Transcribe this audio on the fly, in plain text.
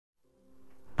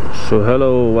So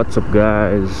hello, what's up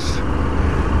guys?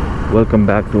 Welcome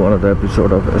back to another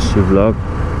episode of SC Vlog.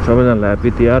 सबैजनालाई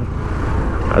happy Tihar.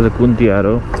 आज कुन तिहार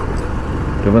हो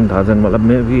त्यो पनि थाहा छैन मलाई।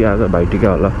 मेबी आज भाइटिका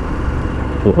होला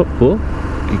हो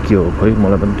कि के हो खोइ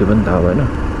मलाई पनि त्यो पनि थाहा भएन।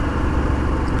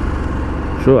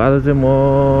 सो आज चाहिँ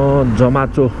म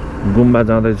जमाचो गुम्बा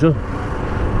जाँदैछु,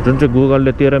 जुन चाहिँ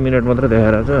गुगलले 13 मिनट मात्र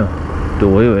देखाइरहेछ। त्यो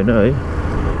हो होइन है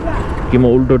कि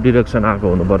म उल्टो डिरेक्सन आएको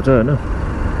हुनुपर्छ होइन।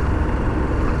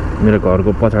 मेरो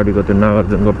घरको पछाडिको त्यो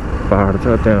नागार्जुनको पहाड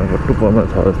छ, त्यहाँको टुप्पोमा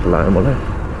छ जस्तो लाग्यो मलाई।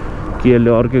 कि यसले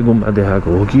अर्कै गुम्बा देखाएको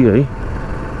हो कि है।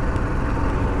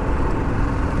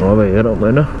 अब हेरौँ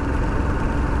होइन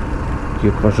के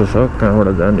कसो छ,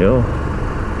 कहाँबाट जाने हो।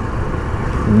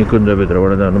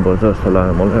 निकुञ्जभित्रबाट जानुपर्छ जस्तो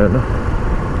लाग्यो मलाई होइन।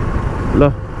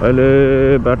 ल अहिले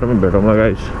बाटोमा भेटौँला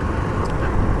गाइस।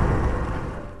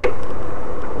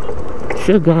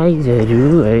 सो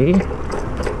गाइजहरू है,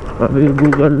 अब यो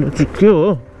गुगलले चाहिँ के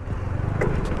हो,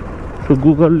 सो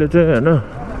गुगलले चाहिँ होइन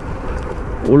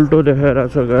उल्टो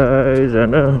देखाइरहेको छ गाइज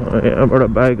होइन। यहाँबाट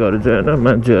बाइकहरू चाहिँ होइन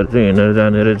मान्छेहरू चाहिँ हिँडेर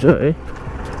जाने रहेछ है।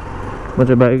 म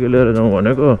चाहिँ बाइक लिएर जाउँ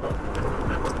भनेको,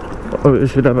 अब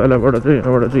सिधा पालाबाट चाहिँ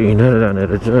यहाँबाट चाहिँ हिँडेर जाने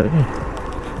रहेछ है।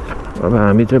 अब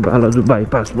हामी चाहिँ बालाजु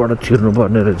बाइपासबाट छिर्नु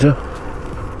पर्ने रहेछ।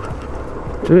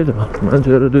 त्यही त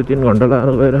मान्छेहरू 2-3 घन्टा लाएर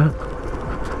गइरह,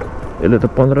 यसले त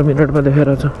 15 मिनटमा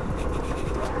देखाइरहेछ।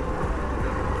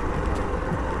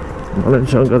 मलाई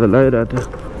शङ्का त लागिरहेको थियो।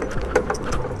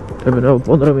 त्यही पनि अब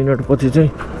 15 मिनट पछि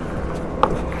चाहिँ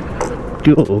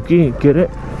त्यो हो कि के अरे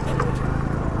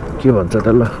के भन्छ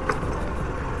त्यसलाई,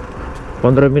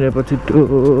 15 मिनट पछि त्यो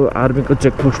आर्मीको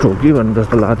चेकपोस्ट हो कि भन्ने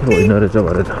जस्तो लाग्थ्यो। होइन रहेछ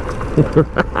भरे त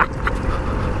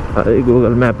है।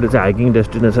 गुगल म्यापले चाहिँ हाइकिङ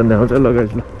डेस्टिनेसन देखाउँछ। ल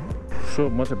गाइस ल, सो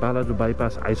म चाहिँ बालाजु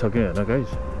बाइपास आइसकेँ होइन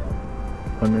गाइस।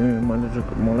 अनि मलाई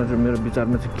चाहिँ मेरो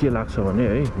विचारमा चाहिँ के लाग्छ भने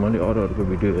है, मैले अरूहरूको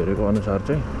भिडियो हेरेको अनुसार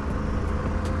चाहिँ,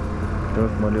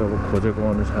 मैले अब खोजेको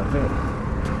अनुसार चाहिँ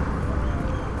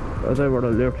यतैबाट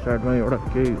लेफ्ट साइडमा एउटा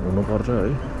केही हुनुपर्छ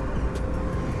है।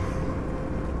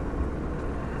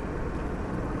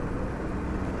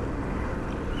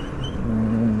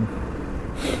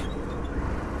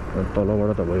 तलबाट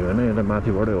त भयो होइन, यता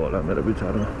माथिबाटै होला मेरो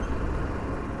विचारमा।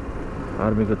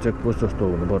 आर्मीको चेकपोस्ट जस्तो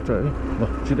हुनुपर्छ है। ल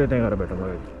सिधै त्यहाँ गएर भेटौँ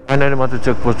गाइस। फाइनली म चाहिँ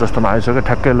चेकपोस्ट जस्तोमा आइसकेँ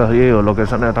ठ्याक्कै। ल यही हो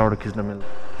लोकेसन, यताबाट खिच्न मिल्छ।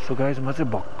 सो गाइस म चाहिँ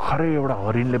भर्खरै एउटा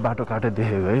हरिणले बाटो काटे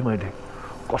देखेको है मैले,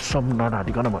 कसम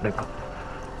नढाँटिकन भनेको।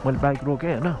 मैले बाइक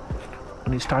रोकेँ होइन,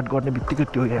 अनि स्टार्ट गर्ने बित्तिकै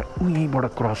त्यो यहाँ उहीँबाट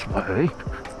क्रस भयो है।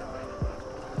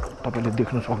 तपाईँले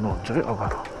देख्न सक्नुहुन्छ है। अब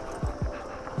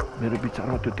मेरो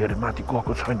विचारमा त्यो धेरै माथि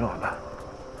गएको छैन होला।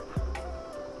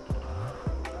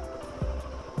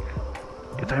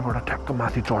 यतैबाट ठ्याक्क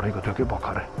माथि चढेको थियो कि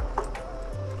भर्खरै।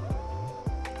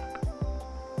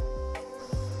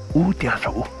 ऊ त्यहाँ छ,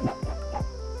 ऊ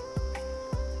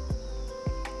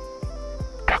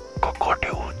ठ्याक्क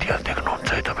कट्यो त्यहाँ देख्नुहुन्छ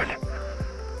है तपाईँले।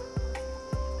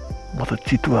 म त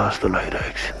चितुवा जस्तो लागिरहेको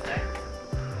एकछिन चाहिँ।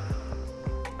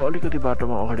 अलिकति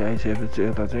बाटोमा अगाडि आइसकेपछि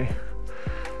यता चाहिँ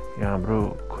यहाँ हाम्रो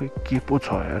खोइ के पो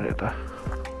छ यार यता।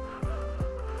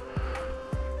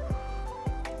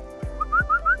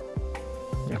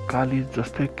 यहाँ काली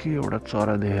जस्तै के एउटा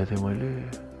चरा देखेको थिएँ मैले।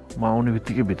 म आउने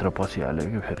बित्तिकै भित्र पसिहाल्यो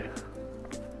कि फेरि।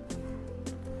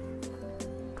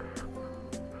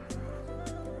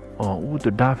 ऊ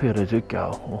त्यो डाफे रहेछ क्या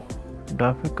हो,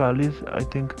 डाफे कालिज आई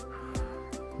थिङ्क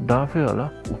डाफे होला।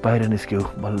 ऊ बाहिर निस्क्यो,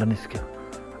 बल्ल निस्क्यो।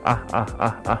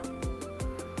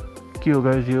 के हो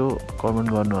गाइस यो कमेन्ट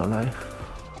गर्नु होला है।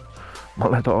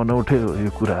 मलाई त अनौठै हो यो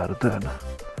कुराहरू त होइन।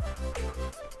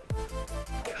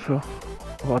 सो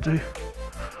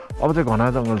अब चाहिँ घना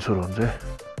जङ्गल सुरु हुन्छ है।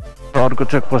 अर्को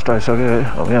चेकपोस्ट आइसक्यो है।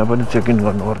 अब यहाँ पनि चेक इन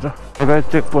गर्नुपर्छ गाइस।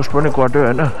 चेकपोस्ट पनि कट्यो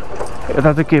होइन।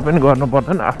 यता चाहिँ केही पनि गर्नु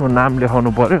पर्दैन, आफ्नो नाम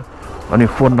लेखाउनु पऱ्यो, अनि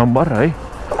फोन नम्बर है,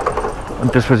 अनि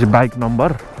त्यसपछि बाइक नम्बर,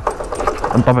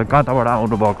 अनि तपाईँ कताबाट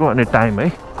आउनुभएको, अनि टाइम है।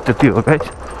 त्यति हो गाइस।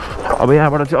 अब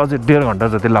यहाँबाट चाहिँ अझै 1.5 घन्टा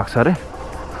जति लाग्छ अरे,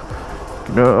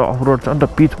 किन अफरोड छ नि त।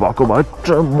 पिच भएको भए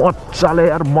मजाले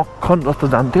यार मक्खन जस्तो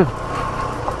जान्थ्यो।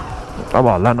 अब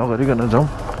हल्ला नगरिकन जाउँ,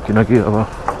 किनकि अब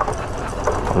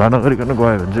हल्ला नगरिकन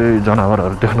गयो भने चाहिँ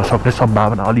जनावरहरू देख्न सक्ने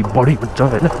सम्भावना अलिक बढी हुन्छ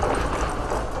होइन।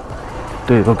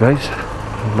 त्यही हो गाइस।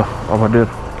 ल अब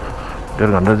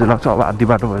 1.5 घन्टा चाहिँ लाग्छ। अब आधी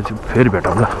बाटो भएपछि फेरि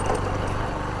भेटौँ ल।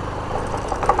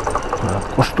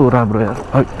 कस्तो राम्रो यार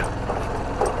है।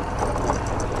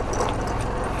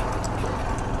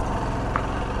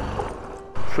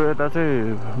 सो यता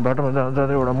चाहिँ बाटोमा जाँदा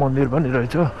जाँदै एउटा मन्दिर पनि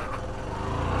रहेछ।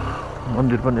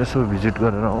 मन्दिर पनि यसो भिजिट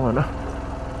गरेर आउँ होइन।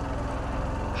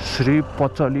 श्री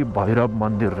पचली भैरव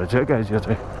मन्दिर रहेछ क्या यो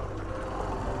चाहिँ।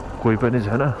 कोही पनि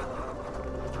छैन।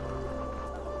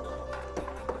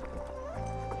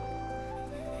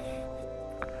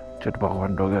 चेट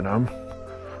भगवान् ढोगेर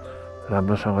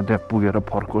राम्रोसँग त्यहाँ पुगेर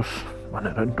फर्कोस्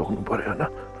भनेर नि ढोग्नु पर्यो होइन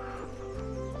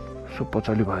सो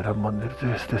पछाडि भैरव मन्दिर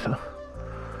चाहिँ यस्तै छ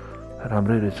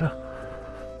राम्रै रहेछ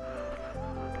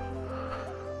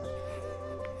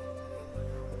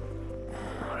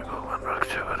भगवान्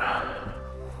रक्षा गर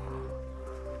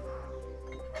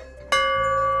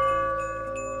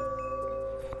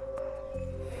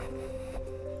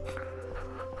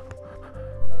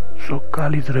सो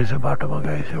कालिज रहेछ बाटोमा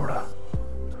गएछ एउटा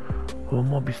हो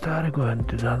म बिस्तारै गयो भने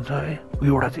त्यो जान्छ है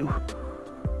एउटा चाहिँ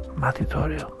माथि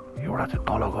चढ्यो एउटा चाहिँ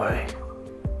तल गयो है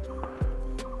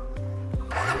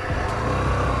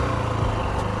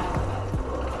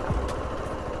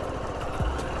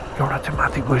एउटा चाहिँ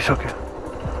माथि गइसक्यो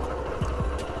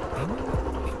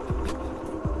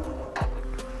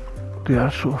they are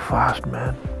so fast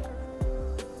man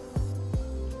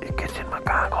एकैछिनमा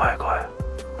कहाँ गयो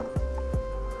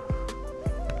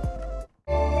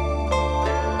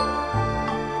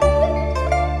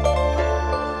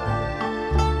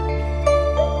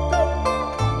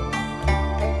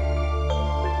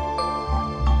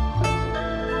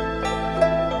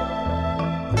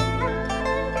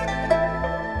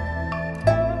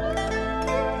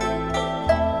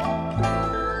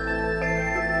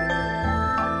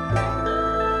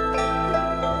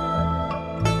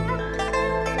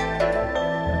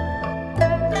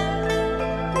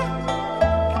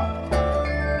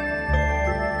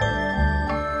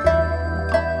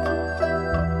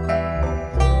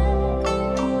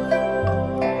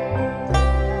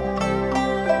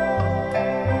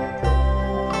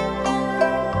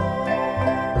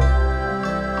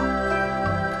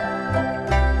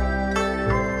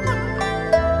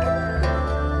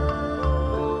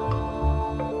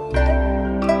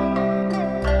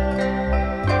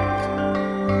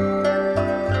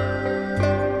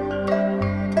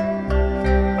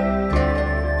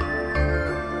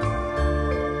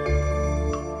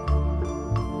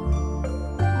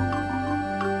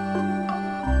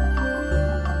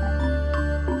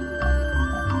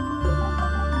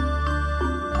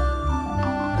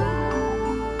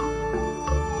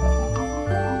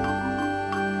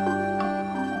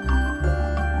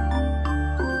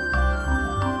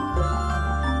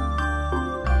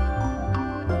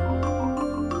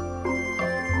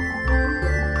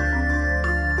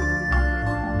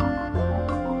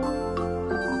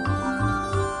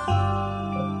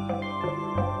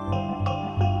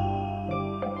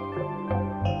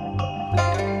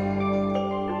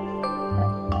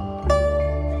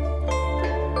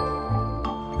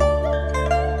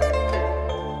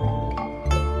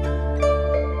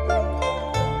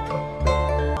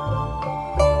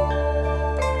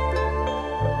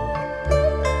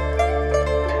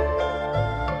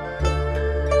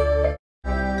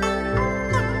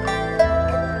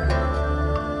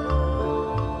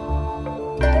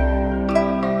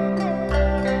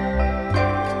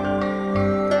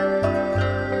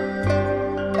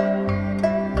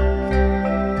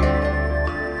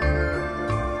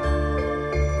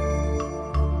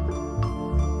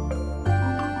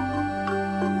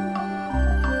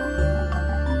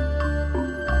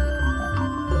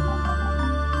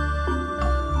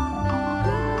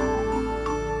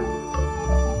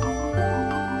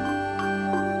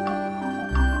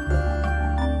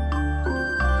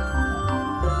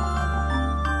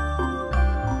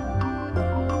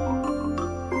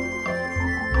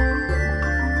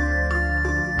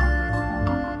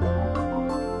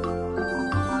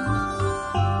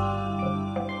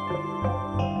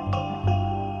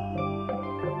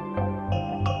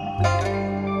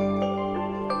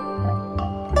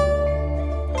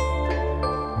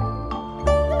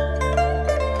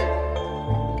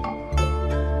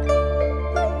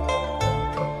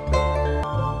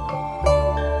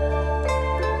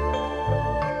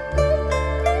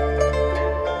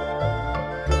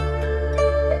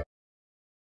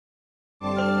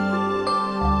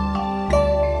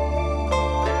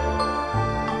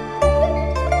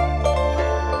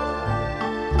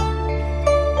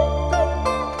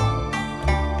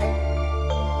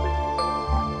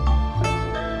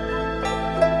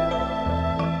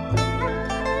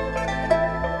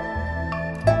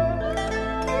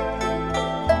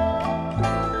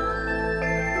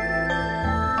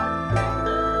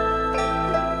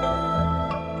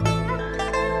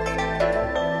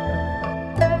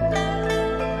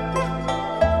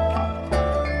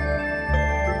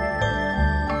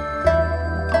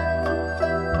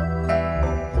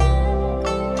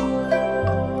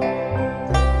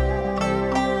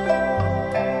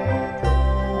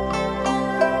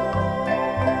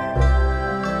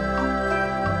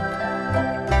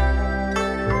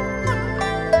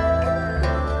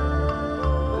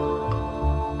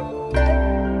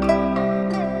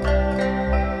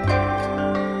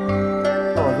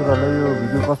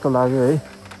भ्यू कस्तो लाग्यो है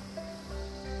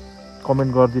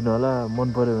कमेन्ट गरिदिनु होला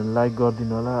मन पर्यो भने लाइक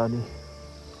गरिदिनु होला अनि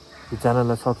यो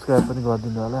च्यानललाई सब्स्क्राइब पनि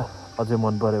गरिदिनु होला अझै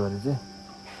मन पर्यो भने चाहिँ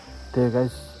त्यही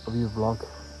गाइस अब यो भ्लग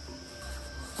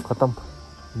खतम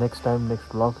नेक्स्ट टाइम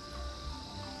नेक्स्ट भ्लग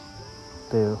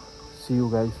त्यही हो सी यू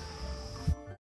गाइस